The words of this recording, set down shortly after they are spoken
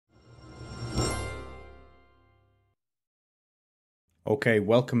Okay,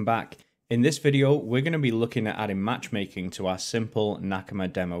 welcome back. In this video, we're going to be looking at adding matchmaking to our simple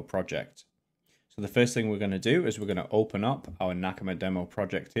Nakama demo project. So the first thing we're going to do is we're going to open up our Nakama demo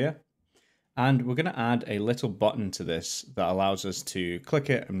project here. And we're going to add a little button to this that allows us to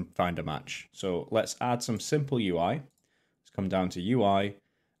click it and find a match. So let's add some simple UI. Let's come down to UI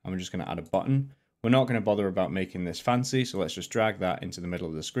and we're just going to add a button. We're not going to bother about making this fancy, so let's just drag that into the middle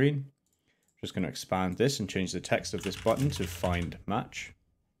of the screen. Just going to expand this and change the text of this button to find match.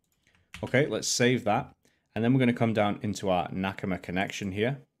 Okay, let's save that. And then we're going to come down into our Nakama connection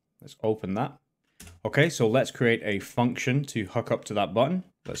here. Let's open that. Okay, so let's create a function to hook up to that button.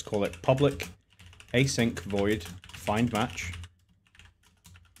 Let's call it public async void find match.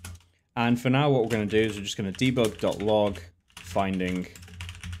 And for now, what we're going to do is we're just going to debug.log finding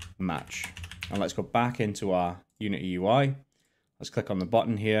match. And let's go back into our Unity UI. Let's click on the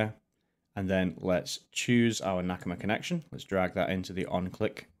button here. And then let's choose our Nakama connection. Let's drag that into the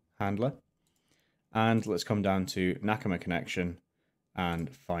onClick handler. And let's come down to Nakama connection and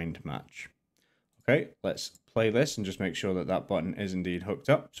find match. Okay, let's play this and just make sure that that button is indeed hooked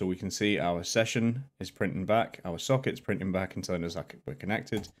up. So we can see our session is printing back, our socket's printing back and telling us that we're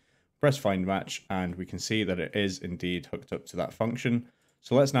connected. Press find match and we can see that it is indeed hooked up to that function.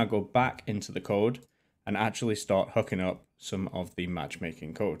 So let's now go back into the code and actually start hooking up some of the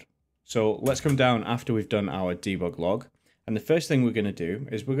matchmaking code. So let's come down after we've done our debug log. And the first thing we're going to do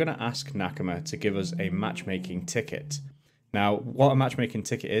is we're going to ask Nakama to give us a matchmaking ticket. Now, what a matchmaking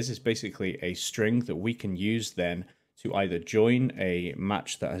ticket is basically a string that we can use then to either join a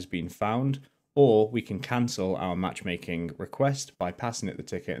match that has been found, or we can cancel our matchmaking request by passing it the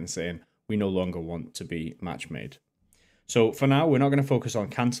ticket and saying we no longer want to be match made. So for now, we're not going to focus on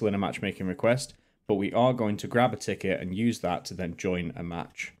canceling a matchmaking request, but we are going to grab a ticket and use that to then join a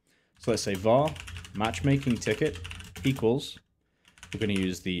match. So let's say var matchmaking ticket equals, we're going to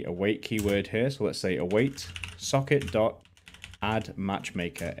use the await keyword here. So let's say await socket dot add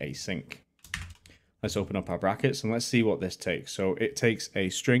matchmaker async. Let's open up our brackets and let's see what this takes. So it takes a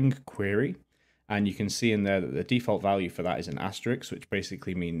string query, and you can see in there that the default value for that is an asterisk, which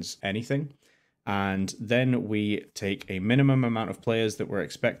basically means anything. And then we take a minimum amount of players that we're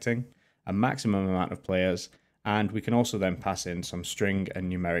expecting, a maximum amount of players, and we can also then pass in some string and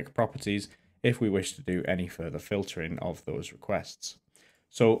numeric properties if we wish to do any further filtering of those requests.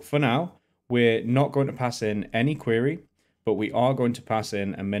 So for now, we're not going to pass in any query, but we are going to pass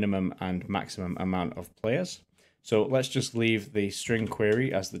in a minimum and maximum amount of players. So let's just leave the string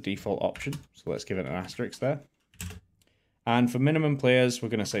query as the default option. So let's give it an asterisk there. And for minimum players, we're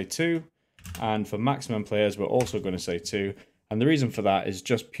going to say 2. And for maximum players, we're also going to say 2. And the reason for that is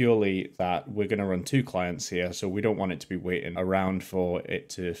just purely that we're going to run 2 clients here. So we don't want it to be waiting around for it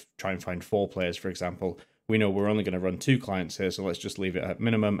to try and find 4 players, for example. We know we're only going to run 2 clients here. So let's just leave it at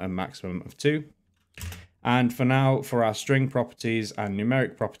minimum and maximum of 2. And for now, for our string properties and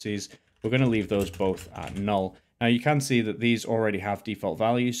numeric properties, we're going to leave those both at null. Now you can see that these already have default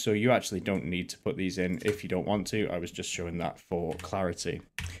values, so you actually don't need to put these in if you don't want to. I was just showing that for clarity.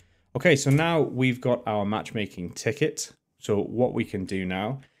 Okay, so now we've got our matchmaking ticket. So what we can do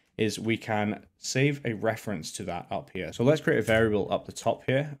now is we can save a reference to that up here. So let's create a variable up the top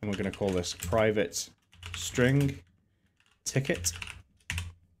here, and we're going to call this private string ticket.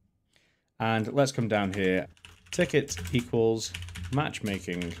 And let's come down here, ticket equals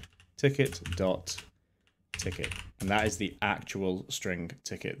matchmaking ticket dot ticket. And that is the actual string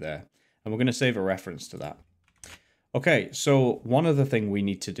ticket there. And we're going to save a reference to that. Okay, so one other thing we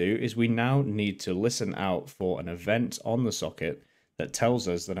need to do is we now need to listen out for an event on the socket that tells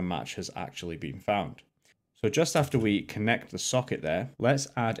us that a match has actually been found. So just after we connect the socket there, let's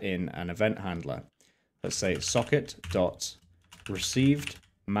add in an event handler. Let's say socket.received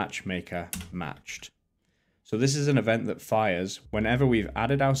matchmaker matched. So this is an event that fires whenever we've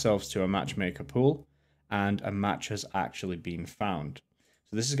added ourselves to a matchmaker pool and a match has actually been found.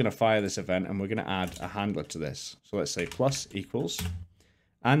 So this is going to fire this event and we're going to add a handler to this. So let's say plus equals,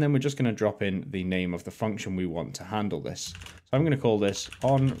 and then we're just going to drop in the name of the function we want to handle this. So I'm going to call this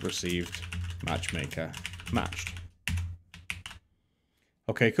on received matchmaker matched.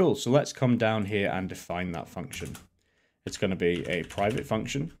 Okay, cool. So let's come down here and define that function. It's going to be a private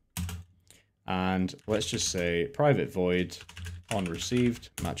function, and let's just say private void on received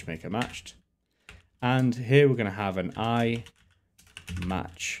matchmaker matched. And here we're going to have an I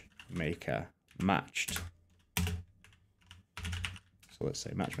matchmaker matched. So let's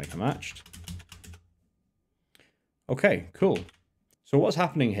say matchmaker matched. Okay, cool. So what's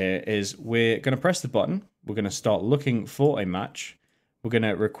happening here is we're going to press the button. We're going to start looking for a match. We're going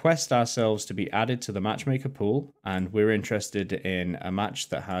to request ourselves to be added to the matchmaker pool, and we're interested in a match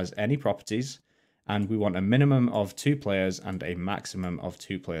that has any properties, and we want a minimum of 2 players and a maximum of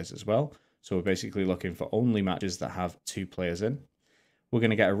 2 players as well. So we're basically looking for only matches that have 2 players in. We're going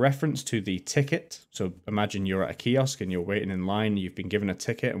to get a reference to the ticket. So imagine you're at a kiosk and you're waiting in line. You've been given a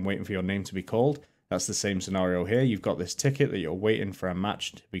ticket and waiting for your name to be called. That's the same scenario here. You've got this ticket that you're waiting for a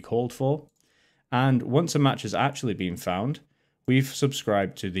match to be called for. And once a match has actually been found, we've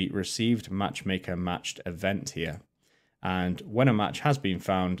subscribed to the received matchmaker matched event here. And when a match has been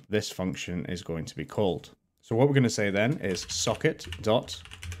found, this function is going to be called. So what we're going to say then is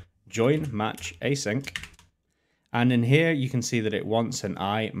socket.joinMatchAsync. And in here, you can see that it wants an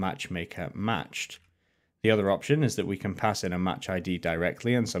iMatchmaker matched. The other option is that we can pass in a match ID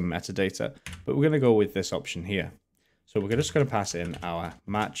directly and some metadata, but we're going to go with this option here. So we're just going to pass in our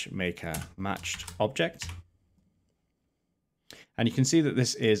matchmaker matched object. And you can see that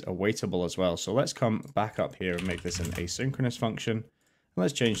this is awaitable as well. So let's come back up here and make this an asynchronous function. And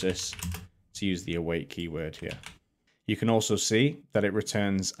let's change this to use the await keyword here. You can also see that it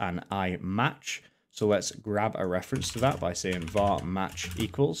returns an iMatch. So let's grab a reference to that by saying var match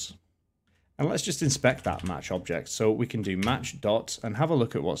equals. And let's just inspect that match object. So we can do match dot and have a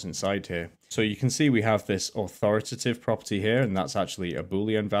look at what's inside here. So you can see we have this authoritative property here, and that's actually a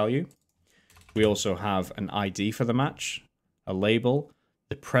Boolean value. We also have an ID for the match, a label,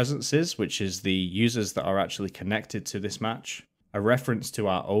 the presences, which is the users that are actually connected to this match, a reference to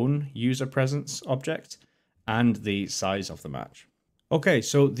our own user presence object, and the size of the match. Okay,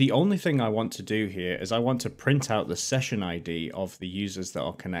 so the only thing I want to do here is I want to print out the session ID of the users that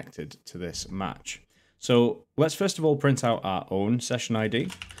are connected to this match. So let's first of all print out our own session ID.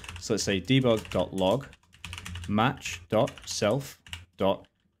 So let's say debug.log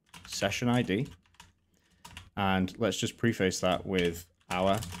match.self.session ID. And let's just preface that with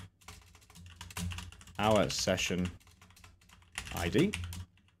our session ID.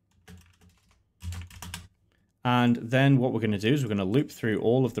 And then what we're going to do is we're going to loop through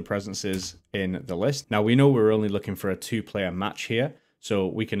all of the presences in the list. Now we know we're only looking for a 2-player match here, so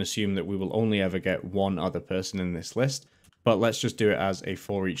we can assume that we will only ever get one other person in this list. But let's just do it as a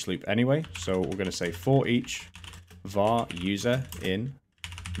for each loop anyway. So we're going to say for each var user in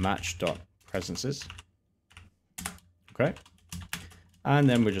match.presences. Okay. And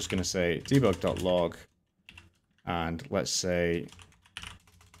then we're just going to say debug.log and let's say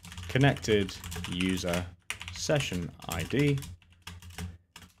connected user session ID,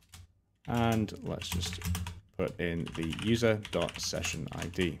 and let's just put in the user.session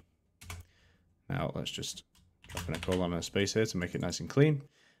ID. Now let's just drop in a colon and a space here to make it nice and clean.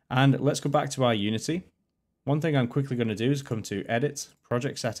 And let's go back to our Unity. One thing I'm quickly going to do is come to Edit,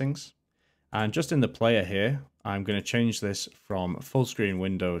 Project Settings, and just in the player here, I'm going to change this from full screen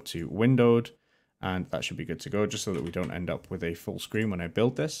window to windowed, and that should be good to go, just so that we don't end up with a full screen when I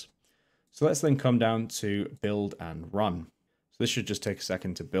build this. So let's then come down to build and run. So this should just take a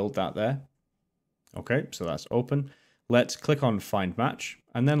second to build that there. Okay, so that's open. Let's click on find match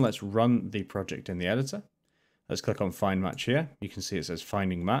and then let's run the project in the editor. Let's click on find match here. You can see it says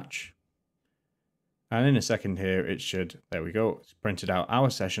finding match. And in a second here, it should, there we go, it's printed out our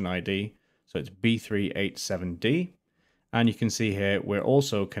session ID. So it's B387D. And you can see here, we're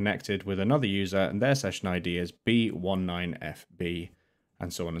also connected with another user and their session ID is B19FB.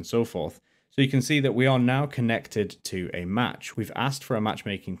 And so on and so forth. So you can see that we are now connected to a match. We've asked for a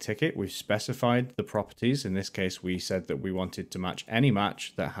matchmaking ticket. We've specified the properties. In this case, we said that we wanted to match any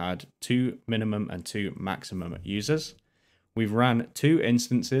match that had 2 minimum and 2 maximum users. We've ran 2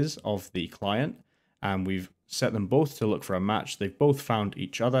 instances of the client and we've set them both to look for a match. They've both found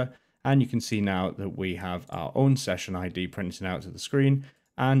each other. And you can see now that we have our own session ID printed out to the screen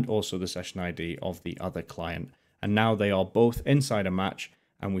and also the session ID of the other client. And now they are both inside a match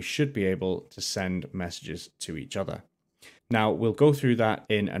and we should be able to send messages to each other. Now we'll go through that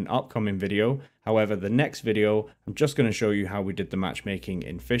in an upcoming video. However, the next video, I'm just going to show you how we did the matchmaking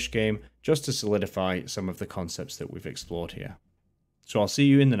in FishGame just to solidify some of the concepts that we've explored here. So I'll see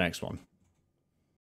you in the next one.